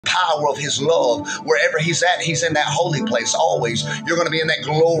power of his love. Wherever he's at, he's in that holy place always. You're going to be in that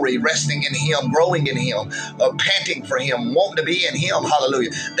glory, resting in him, growing in him, panting for him, wanting to be in him.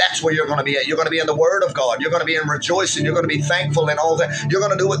 Hallelujah. That's where you're going to be at. You're going to be in the word of God. You're going to be in rejoicing. You're going to be thankful and all that. You're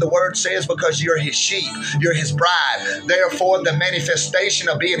going to do what the word says because you're his sheep. You're his bride. Therefore, the manifestation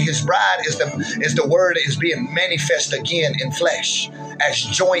of being his bride is the word is being manifest again in flesh as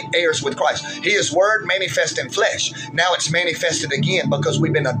joint heirs with Christ. His word manifest in flesh. Now it's manifested again because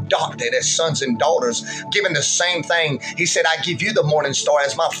we've been adopted as sons and daughters, given the same thing. He said, I give you the morning star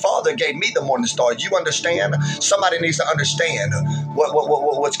as my Father gave me the morning star. You understand? Somebody needs to understand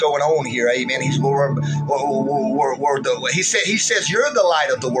what's going on here. Amen. He says you're the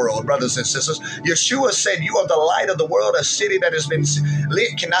light of the world, brothers and sisters. Yeshua said you are the light of the world. A city that has been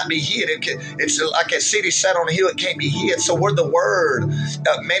lit cannot be hid. It's like a city set on a hill. It can't be hid. So we're the word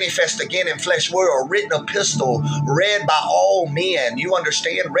manifest again in flesh. We're a written epistle read by all men. You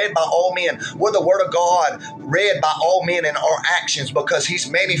understand? Read by all men. We're the word of God read by all men in our actions because he's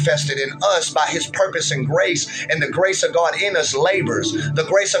manifested in us by his purpose and grace, and the grace of God in us labors. The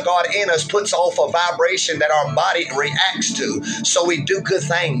grace of God in us puts off a vibration that our body reacts to. So we do good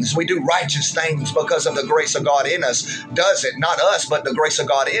things. We do righteous things because of the grace of God in us does it. Not us, but the grace of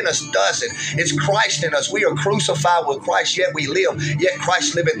God in us does it. It's Christ in us. We are crucified with Christ, yet we live. Yet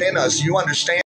Christ liveth in us. You understand?